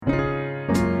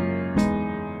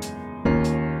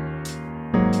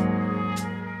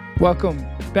Welcome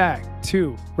back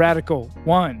to Radical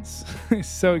Ones.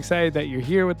 So excited that you're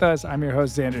here with us. I'm your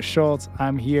host, Xander Schultz.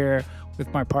 I'm here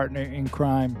with my partner in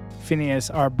crime,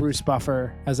 Phineas, our Bruce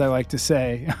Buffer, as I like to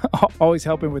say, always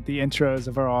helping with the intros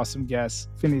of our awesome guests.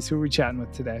 Phineas, who are we chatting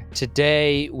with today?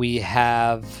 Today we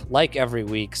have, like every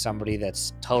week, somebody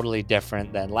that's totally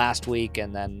different than last week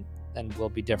and then will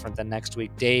be different than next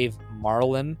week. Dave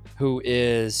Marlon, who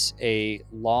is a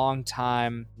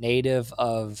longtime native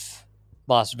of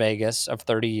Las Vegas of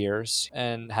 30 years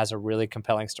and has a really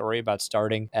compelling story about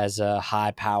starting as a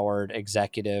high-powered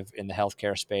executive in the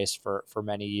healthcare space for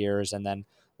many years and then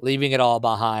leaving it all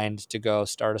behind to go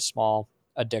start a small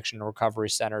addiction recovery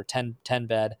center, 10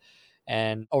 bed.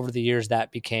 And over the years,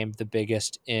 that became the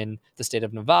biggest in the state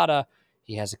of Nevada.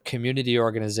 He has a community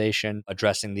organization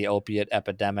addressing the opiate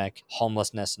epidemic,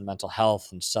 homelessness and mental health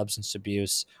and substance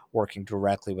abuse, working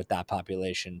directly with that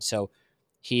population. So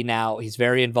he's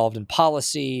very involved in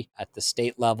policy at the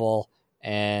state level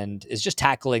and is just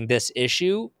tackling this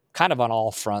issue kind of on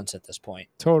all fronts at this point.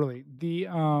 Totally. The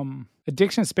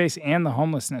addiction space and the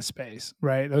homelessness space,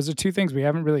 right? Those are two things we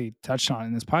haven't really touched on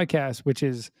in this podcast, which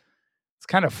is, it's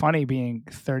kind of funny being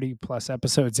 30 plus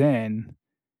episodes in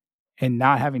and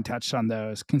not having touched on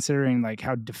those, considering like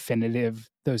how definitive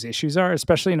those issues are,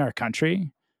 especially in our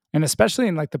country. And especially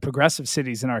in like the progressive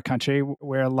cities in our country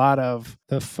where a lot of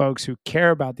the folks who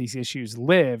care about these issues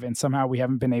live, and somehow we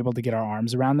haven't been able to get our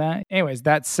arms around that. Anyways,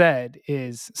 that said,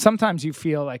 is sometimes you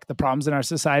feel like the problems in our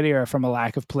society are from a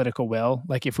lack of political will.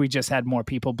 Like if we just had more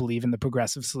people believe in the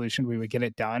progressive solution, we would get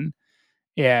it done.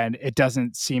 And it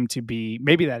doesn't seem to be,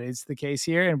 maybe that is the case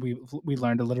here. And we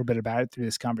learned a little bit about it through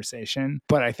this conversation.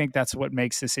 But I think that's what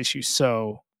makes this issue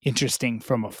so interesting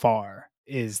from afar,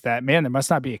 is that, man, there must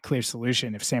not be a clear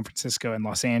solution if San Francisco and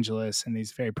Los Angeles and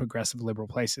these very progressive liberal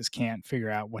places can't figure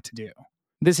out what to do.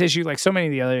 This issue, like so many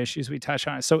of the other issues we touch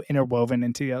on, is so interwoven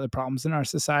into the other problems in our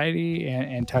society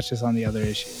and touches on the other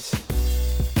issues.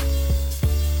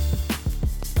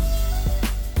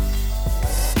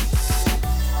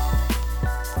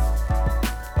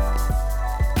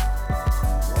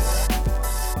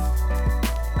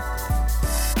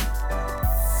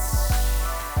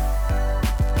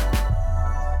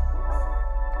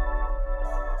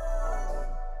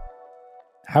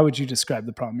 How would you describe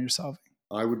the problem you're solving?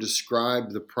 I would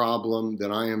describe the problem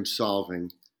that I am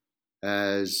solving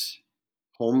as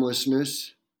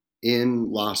homelessness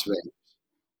in Las Vegas.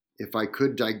 If I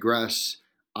could digress,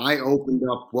 I opened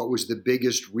up what was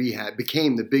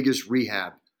became the biggest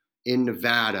rehab in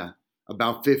Nevada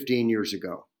about 15 years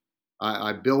ago.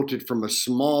 I built it from a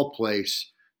small place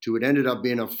to it ended up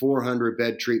being a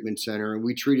 400-bed treatment center, and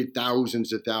we treated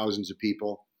thousands of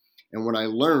people. And what I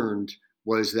learned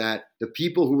was that the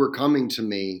people who were coming to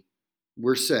me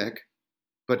were sick,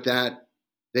 but that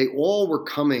they all were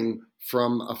coming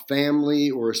from a family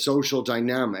or a social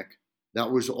dynamic that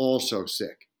was also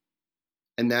sick.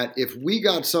 And that if we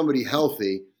got somebody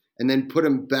healthy and then put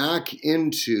them back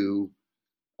into,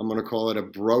 I'm going to call it a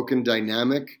broken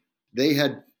dynamic, they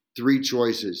had three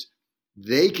choices.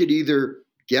 They could either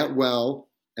get well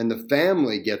and the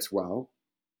family gets well,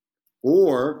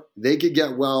 or they could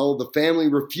get well, the family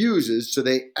refuses, so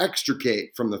they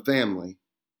extricate from the family.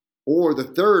 Or the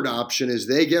third option is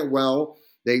they get well,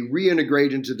 they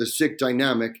reintegrate into the sick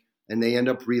dynamic, and they end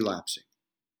up relapsing.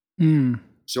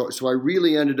 So I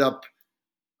really ended up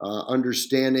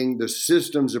understanding the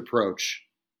systems approach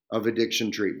of addiction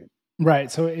treatment.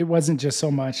 Right. So it wasn't just so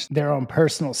much their own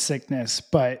personal sickness,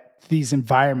 but these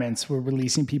environments we're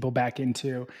releasing people back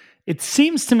into. It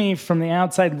seems to me from the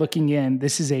outside looking in,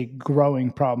 this is a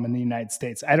growing problem in the United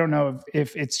States. I don't know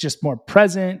if it's just more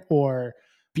present or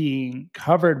being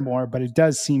covered more, but it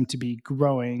does seem to be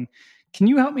growing. Can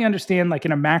you help me understand, like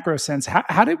in a macro sense,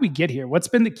 how did we get here? What's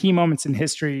been the key moments in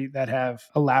history that have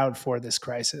allowed for this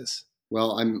crisis?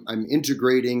 Well, I'm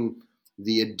integrating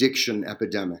the addiction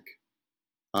epidemic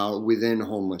within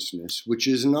homelessness, which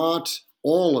is not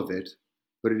all of it,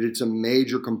 but it's a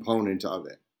major component of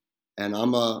it. And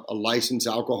I'm a licensed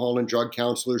alcohol and drug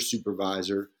counselor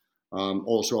supervisor,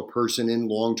 also a person in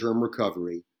long-term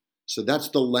recovery. So that's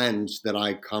the lens that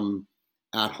I come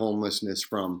at homelessness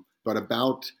from. But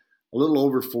about a little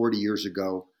over 40 years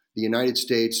ago, the United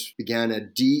States began a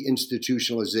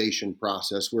deinstitutionalization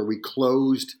process where we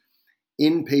closed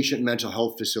inpatient mental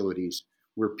health facilities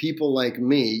where people like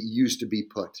me used to be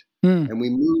put. And we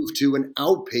moved to an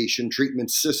outpatient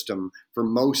treatment system for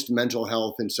most mental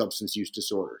health and substance use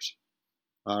disorders.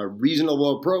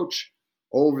 Reasonable approach.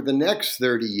 Over the next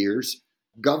 30 years,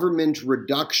 government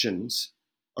reductions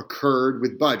occurred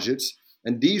with budgets,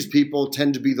 and these people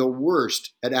tend to be the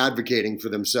worst at advocating for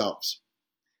themselves.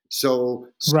 So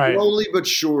Right. slowly but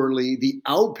surely, the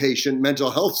outpatient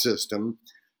mental health system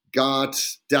got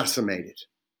decimated.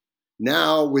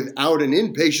 Now, without an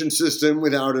inpatient system,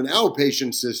 without an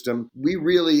outpatient system, we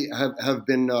really have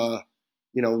been,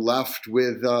 left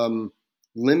with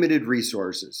limited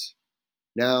resources.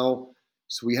 Now,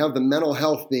 so we have the mental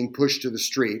health being pushed to the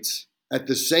streets. At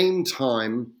the same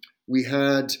time, we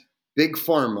had big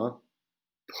pharma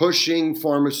pushing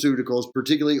pharmaceuticals,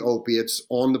 particularly opiates,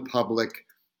 on the public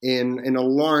in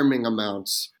alarming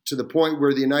amounts, to the point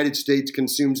where the United States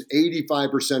consumes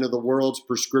 85% of the world's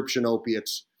prescription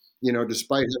opiates.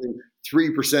 Despite having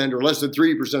 3% or less than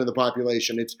 3% of the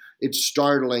population, it's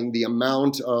startling the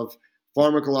amount of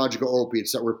pharmacological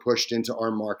opiates that were pushed into our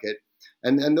market.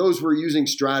 And those were using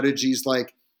strategies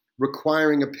like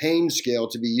requiring a pain scale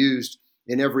to be used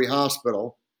in every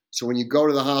hospital. So when you go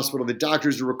to the hospital, the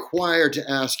doctors are required to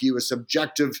ask you a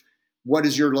subjective, what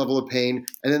is your level of pain?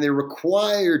 And then they're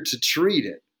required to treat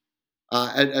it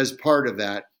as part of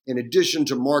that, in addition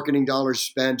to marketing dollars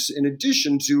spent, in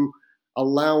addition to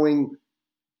allowing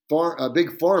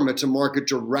big pharma to market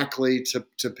directly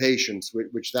to patients,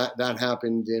 which that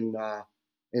happened in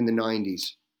the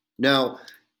 90s. Now,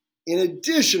 in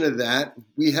addition to that,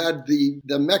 we had the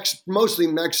mostly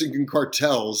Mexican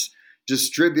cartels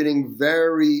distributing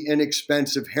very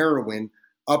inexpensive heroin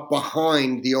up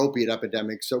behind the opiate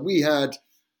epidemic. So we had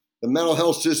the mental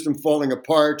health system falling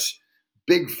apart,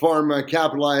 big pharma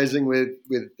capitalizing with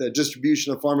the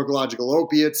distribution of pharmacological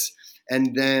opiates,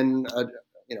 and then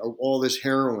all this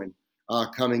heroin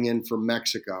coming in from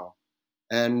Mexico.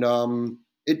 And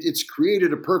it's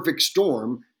created a perfect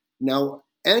storm. Now,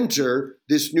 enter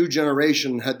this new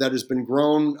generation that has been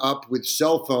grown up with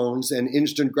cell phones and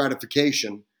instant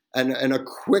gratification and a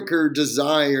quicker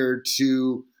desire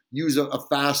to use a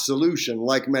fast solution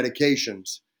like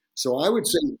medications. So I would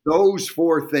say those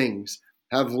four things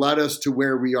have led us to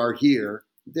where we are here.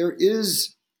 There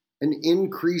is an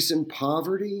increase in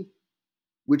poverty,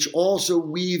 which also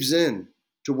weaves in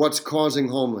to what's causing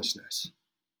homelessness.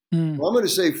 Well, I'm going to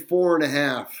say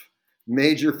 4.5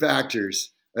 major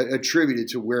factors attributed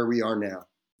to where we are now.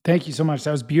 Thank you so much.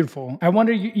 That was beautiful. I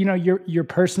wonder, your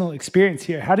personal experience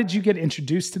here. How did you get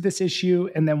introduced to this issue?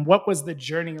 And then what was the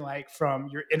journey like from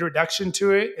your introduction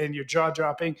to it and your jaw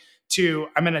dropping to,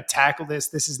 I'm going to tackle this.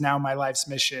 This is now my life's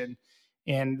mission.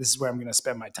 And this is where I'm going to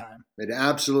spend my time. It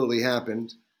absolutely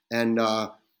happened. And,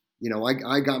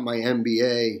 I got my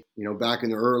MBA, back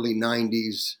in the early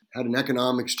 90s, had an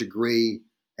economics degree,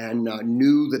 and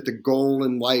knew that the goal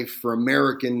in life for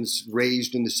Americans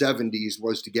raised in the 70s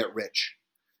was to get rich.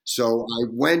 So I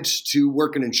went to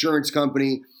work in an insurance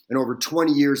company, and over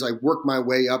 20 years, I worked my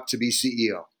way up to be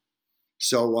CEO.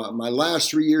 So my last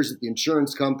 3 years at the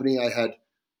insurance company, I had,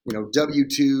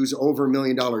 W-2s over $1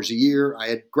 million a year. I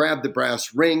had grabbed the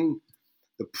brass ring.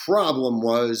 The problem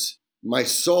was my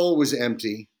soul was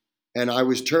empty, and I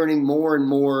was turning more and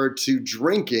more to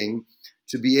drinking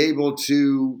to be able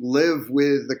to live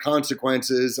with the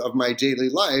consequences of my daily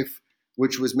life,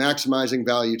 which was maximizing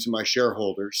value to my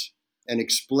shareholders and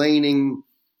explaining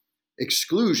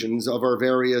exclusions of our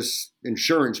various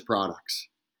insurance products.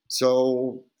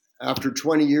 So after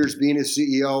 20 years being a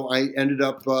CEO, I ended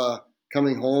up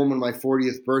coming home on my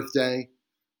 40th birthday.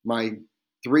 My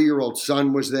 3-year-old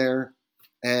son was there,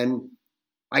 and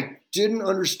I didn't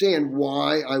understand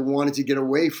why I wanted to get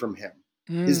away from him.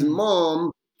 His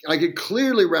mom, I could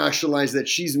clearly rationalize that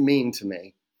she's mean to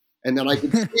me. And then I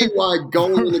could see why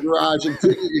going in the garage and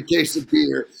drinking a case of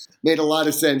beer made a lot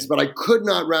of sense. But I could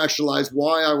not rationalize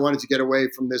why I wanted to get away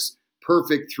from this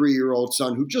perfect 3-year-old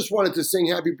son who just wanted to sing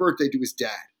happy birthday to his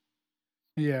dad.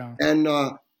 Yeah. And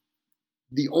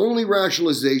the only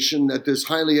rationalization that this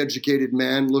highly educated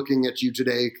man looking at you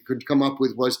today could come up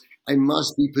with was, I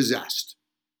must be possessed.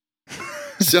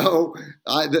 So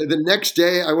the next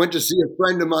day I went to see a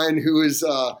friend of mine who is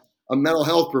a mental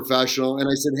health professional. And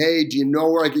I said, hey, do you know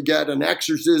where I could get an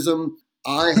exorcism?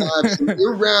 I have some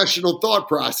irrational thought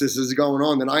processes going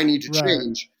on that I need to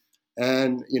change.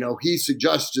 And, he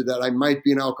suggested that I might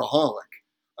be an alcoholic.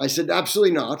 I said,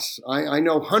 absolutely not. I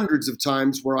know hundreds of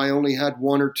times where I only had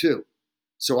 1 or 2.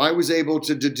 So I was able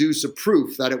to deduce a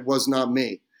proof that it was not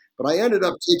me. But I ended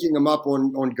up taking him up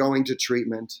on going to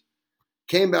treatment,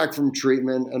 came back from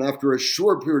treatment, and after a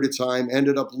short period of time,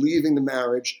 ended up leaving the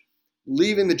marriage,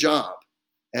 leaving the job,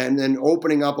 and then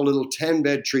opening up a little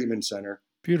 10-bed treatment center.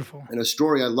 Beautiful. And a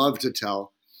story I love to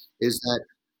tell is that,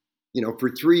 for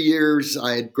 3 years,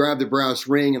 I had grabbed the brass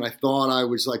ring and I thought I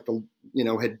was like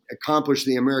had accomplished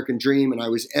the American dream, and I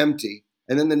was empty.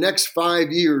 And then the next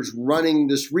 5 years running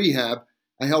this rehab,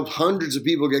 I helped hundreds of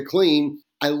people get clean.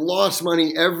 I lost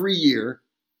money every year.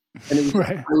 And it was,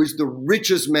 Right. I was the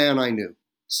richest man I knew.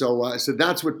 So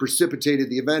that's what precipitated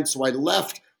the event. So I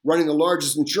left running the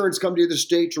largest insurance company in the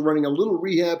state to running a little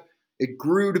rehab. It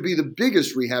grew to be the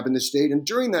biggest rehab in the state. And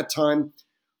during that time,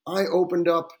 I opened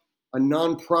up a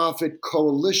nonprofit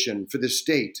coalition for the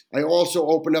state. I also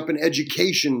opened up an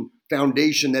education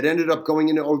foundation that ended up going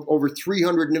into over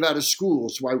 300 Nevada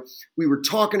schools. So we were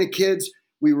talking to kids,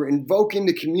 we were invoking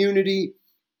the community,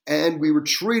 and we were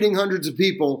treating hundreds of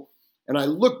people. And I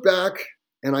look back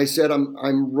and I said,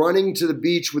 I'm running to the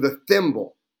beach with a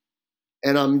thimble,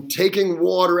 and I'm taking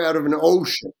water out of an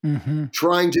ocean,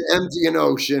 trying to empty an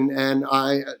ocean, and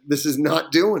this is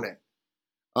not doing it.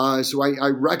 So I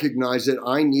recognized that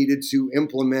I needed to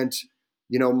implement,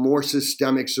 more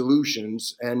systemic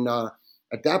solutions. And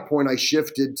at that point, I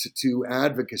shifted to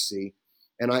advocacy.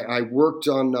 And I worked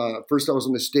on, first I was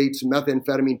on the state's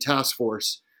methamphetamine task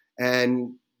force.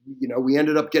 And, we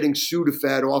ended up getting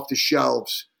Sudafed off the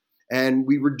shelves. And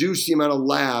we reduced the amount of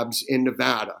labs in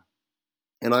Nevada.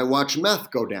 And I watched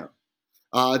meth go down.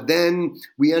 Then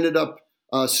we ended up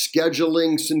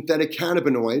scheduling synthetic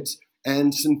cannabinoids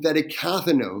and synthetic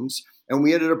cathinones, and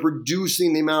we ended up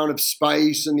reducing the amount of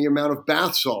spice and the amount of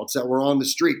bath salts that were on the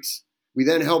streets. We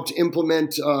then helped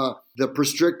implement the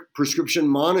prescription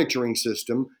monitoring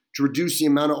system to reduce the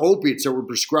amount of opiates that were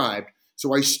prescribed.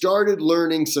 So I started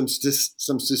learning some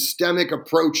systemic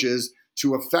approaches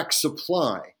to affect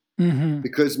supply,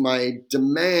 because my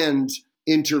demand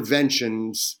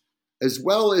interventions, as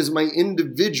well as my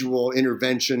individual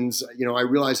interventions, I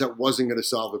realized that wasn't going to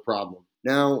solve the problem.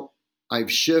 Now,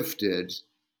 I've shifted,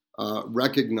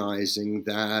 recognizing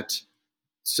that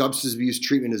substance abuse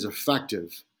treatment is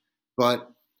effective,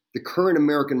 but the current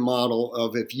American model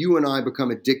of if you and I become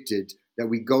addicted, that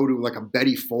we go to like a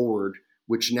Betty Ford,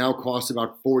 which now costs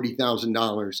about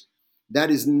 $40,000, that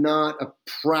is not a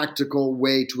practical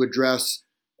way to address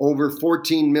over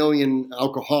 14 million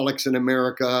alcoholics in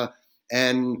America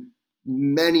and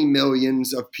many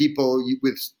millions of people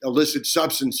with illicit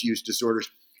substance use disorders.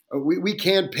 We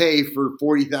can't pay for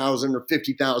 $40,000 or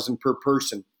 $50,000 per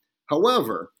person.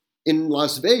 However, in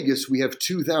Las Vegas, we have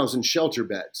 2,000 shelter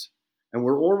beds, and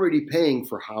we're already paying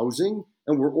for housing,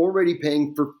 and we're already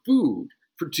paying for food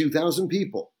for 2,000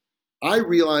 people. I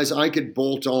realized I could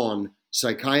bolt on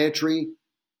psychiatry,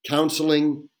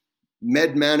 counseling,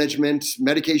 med management,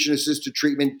 medication-assisted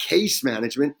treatment, case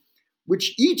management,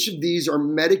 which each of these are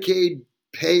Medicaid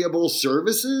payable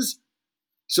services.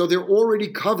 So they're already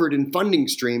covered in funding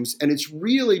streams, and it's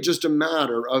really just a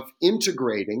matter of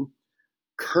integrating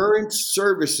current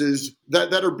services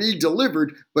that are being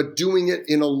delivered, but doing it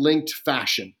in a linked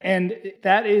fashion. And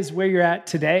that is where you're at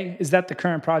today? Is that the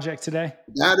current project today?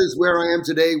 That is where I am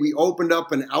today. We opened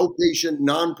up an outpatient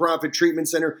nonprofit treatment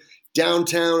center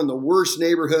downtown in the worst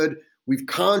neighborhood. We've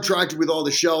contracted with all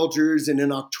the shelters, and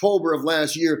in October of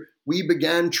last year, we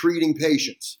began treating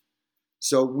patients.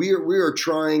 So we are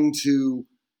trying to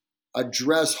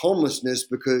address homelessness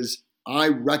because I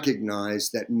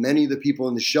recognize that many of the people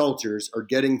in the shelters are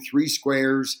getting 3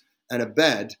 squares and a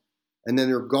bed, and then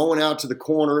they're going out to the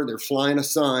corner, they're flying a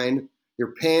sign,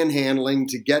 they're panhandling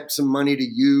to get some money to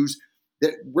use.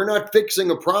 That we're not fixing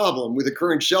a problem with the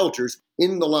current shelters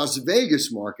in the Las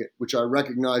Vegas market, which I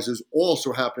recognize is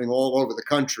also happening all over the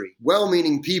country.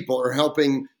 Well-meaning people are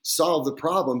helping solve the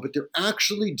problem, but they're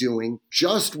actually doing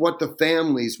just what the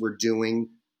families were doing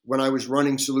when I was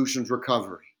running Solutions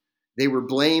Recovery. They were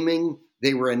blaming,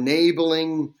 they were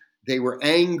enabling, they were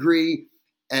angry,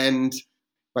 and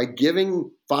by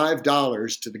giving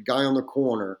 $5 to the guy on the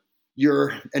corner,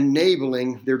 you're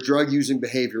enabling their drug-using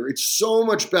behavior. It's so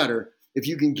much better if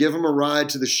you can give them a ride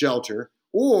to the shelter,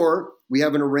 or we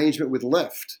have an arrangement with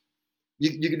Lyft.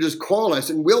 You can just call us,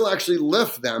 and we'll actually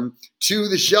lift them to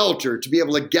the shelter to be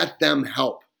able to get them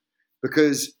help,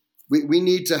 because we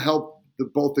need to help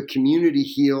both the community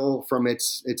heal from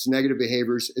its negative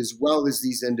behaviors as well as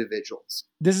these individuals.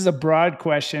 This is a broad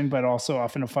question, but also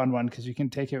often a fun one because you can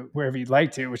take it wherever you'd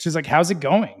like to, which is like, how's it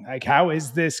going? Like, how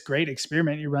is this great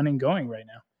experiment you're running going right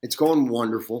now? It's going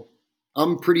wonderful.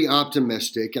 I'm pretty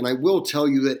optimistic, and I will tell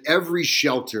you that every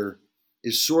shelter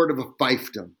is sort of a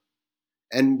fiefdom.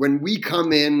 And when we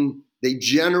come in, they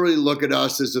generally look at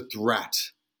us as a threat,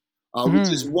 which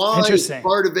is why as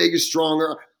part of Vegas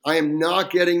Stronger, I am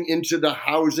not getting into the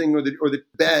housing or the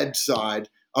bed side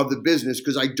of the business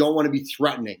because I don't want to be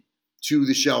threatening to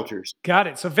the shelters. Got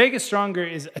it. So Vegas Stronger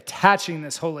is attaching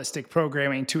this holistic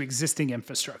programming to existing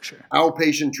infrastructure.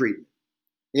 Outpatient treatment.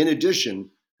 In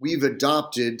addition, we've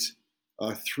adopted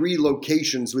 3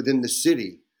 locations within the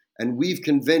city, and we've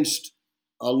convinced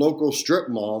a local strip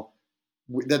mall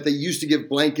that they used to give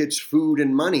blankets, food,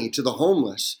 and money to the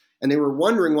homeless. and they were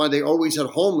wondering why they always had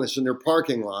homeless in their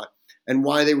parking lot and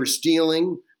why they were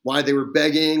stealing, why they were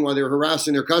begging, why they were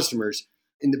harassing their customers.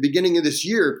 In the beginning of this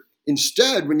year,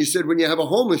 instead, when you have a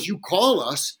homeless, you call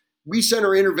us. We send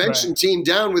our intervention team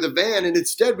down with a van, and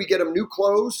instead we get them new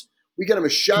clothes, we get them a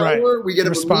shower, we get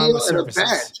them a meal and a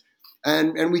bed,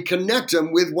 and we connect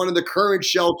them with one of the current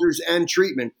shelters and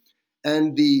treatment.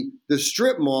 And the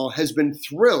strip mall has been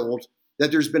thrilled that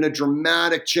there's been a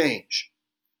dramatic change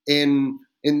in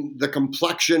the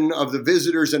complexion of the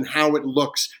visitors and how it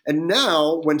looks. And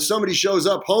now when somebody shows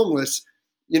up homeless,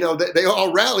 they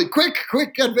all rally, quick,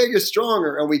 get Vegas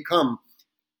stronger, and we come.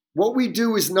 What we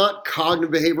do is not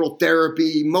cognitive behavioral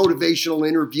therapy, motivational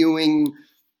interviewing,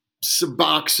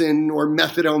 Suboxone or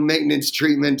methadone maintenance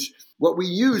treatment. What we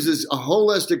use is a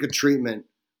holistic treatment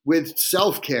with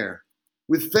self-care,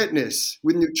 with fitness,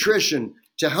 with nutrition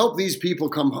to help these people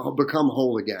become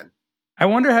whole again. I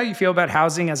wonder how you feel about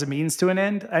housing as a means to an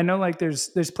end. I know like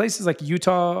there's places like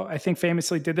Utah, I think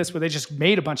famously did this where they just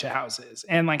made a bunch of houses,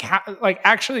 and like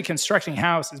actually constructing a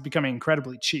house is becoming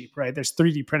incredibly cheap, right? There's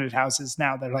 3D printed houses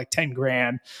now that are like 10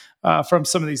 grand from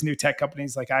some of these new tech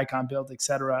companies like Icon Build, et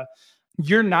cetera.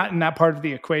 You're not in that part of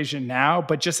the equation now,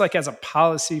 but just like as a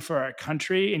policy for our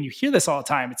country, and you hear this all the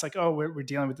time, it's like, oh, we're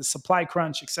dealing with the supply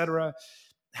crunch, et cetera.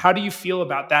 How do you feel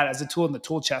about that as a tool in the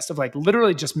tool chest of like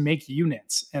literally just make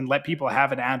units and let people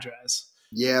have an address?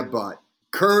 Yeah, but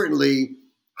currently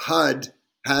HUD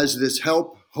has this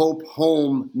help, hope,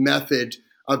 home method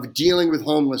of dealing with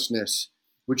homelessness,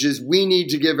 which is we need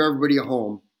to give everybody a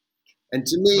home. And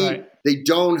to me, They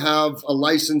don't have a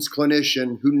licensed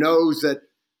clinician who knows that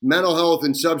mental health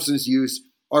and substance use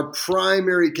are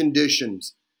primary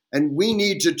conditions. And we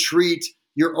need to treat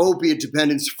your opiate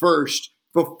dependence first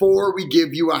before we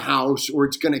give you a house, or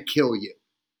it's going to kill you.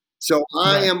 So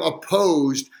I am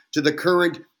opposed to the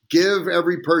current give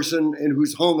every person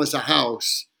who's homeless a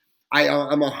house.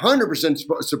 I'm 100%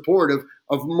 supportive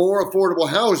of more affordable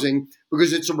housing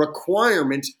because it's a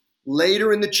requirement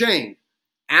later in the chain.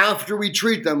 After we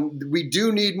treat them, we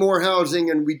do need more housing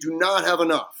and we do not have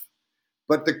enough.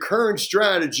 But the current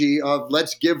strategy of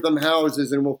let's give them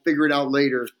houses and we'll figure it out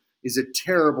later is a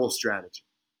terrible strategy.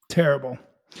 Terrible.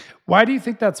 Why do you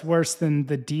think that's worse than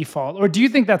the default? Or do you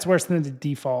think that's worse than the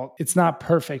default? It's not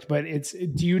perfect, but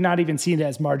do you not even see it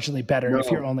as marginally better if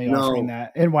you're only offering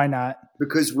that? And why not?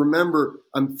 Because remember,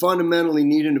 I'm fundamentally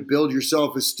needing to build your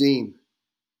self-esteem.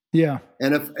 Yeah.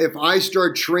 And if I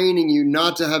start training you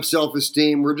not to have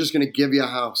self-esteem, we're just going to give you a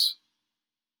house.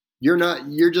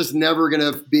 You're just never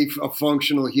going to be a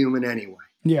functional human anyway.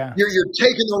 Yeah. You're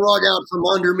taking the rug out from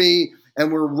under me,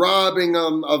 and we're robbing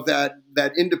them of that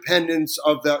independence,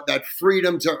 of that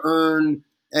freedom to earn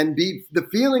and be the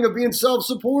feeling of being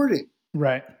self-supporting.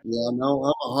 Right. Yeah, no,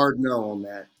 I'm a hard no on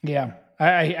that. Yeah,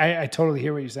 I totally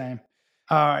hear what you're saying.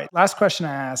 All right. Last question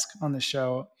I ask on the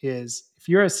show is, if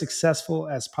you're as successful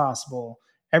as possible,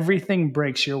 everything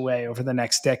breaks your way over the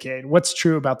next decade, what's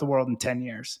true about the world in 10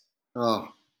 years? Oh,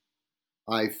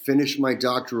 I finished my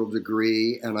doctoral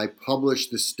degree and I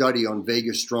published the study on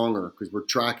Vegas Stronger because we're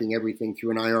tracking everything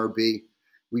through an IRB.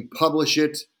 We publish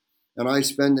it, and I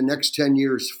spend the next 10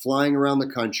 years flying around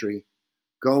the country,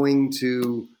 going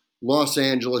to Los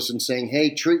Angeles and saying,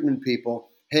 hey, treatment people,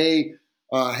 hey,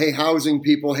 housing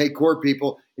people, hey, court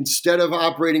people, instead of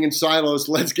operating in silos,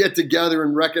 let's get together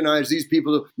and recognize these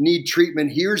people need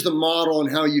treatment. Here's the model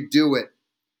and how you do it.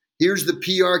 Here's the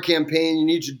PR campaign you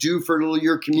need to do for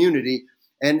your community.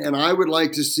 And I would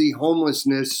like to see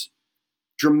homelessness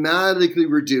dramatically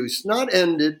reduced, not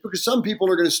ended, because some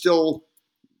people are going to still,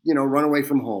 run away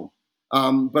from home.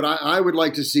 But I would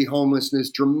like to see homelessness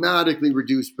dramatically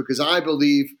reduced because I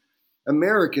believe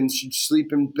Americans should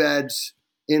sleep in beds,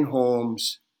 in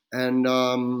homes. And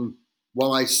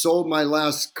while I sold my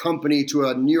last company to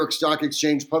a New York Stock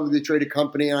Exchange publicly traded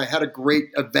company, and I had a great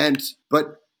event,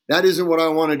 but that isn't what I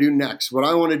want to do next. What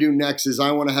I want to do next is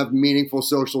I want to have meaningful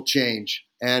social change.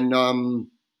 And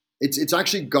it's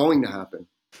actually going to happen.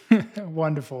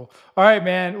 Wonderful. All right,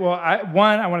 man. Well, I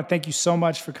want to thank you so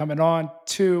much for coming on.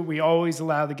 2, we always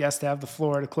allow the guests to have the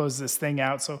floor to close this thing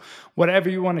out. So whatever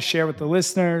you want to share with the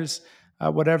listeners,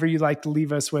 whatever you'd like to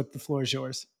leave us with, the floor is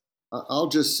yours. I'll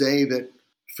just say that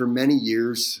for many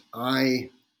years,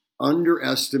 I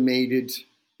underestimated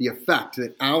the effect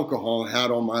that alcohol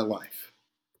had on my life.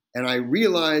 And I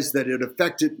realized that it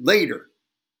affected later.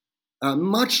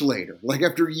 Much later, like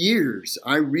after years,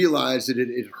 I realized that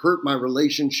it hurt my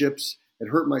relationships, it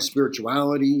hurt my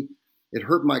spirituality, it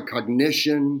hurt my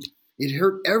cognition, it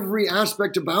hurt every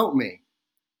aspect about me,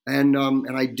 and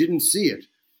I didn't see it,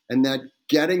 and that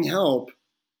getting help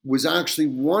was actually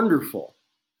wonderful.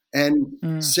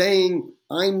 And saying,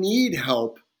 I need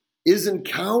help isn't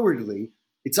cowardly.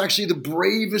 It's actually the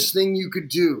bravest thing you could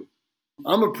do.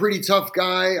 I'm a pretty tough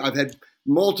guy. I've had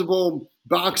multiple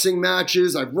boxing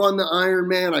matches. I've run the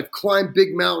Ironman. I've climbed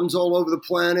big mountains all over the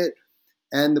planet.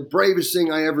 And the bravest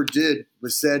thing I ever did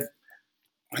was said,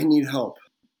 I need help.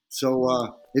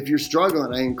 So if you're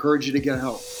struggling, I encourage you to get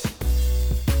help.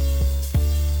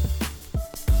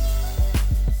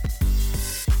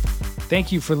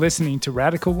 Thank you for listening to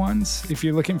Radical Ones. If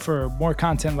you're looking for more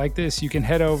content like this, you can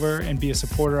head over and be a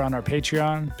supporter on our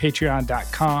Patreon,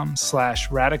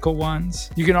 patreon.com/Radical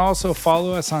Ones. You can also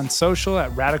follow us on social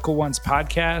at Radical Ones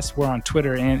Podcast. We're on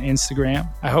Twitter and Instagram.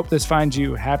 I hope this finds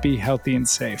you happy, healthy, and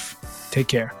safe. Take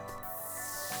care.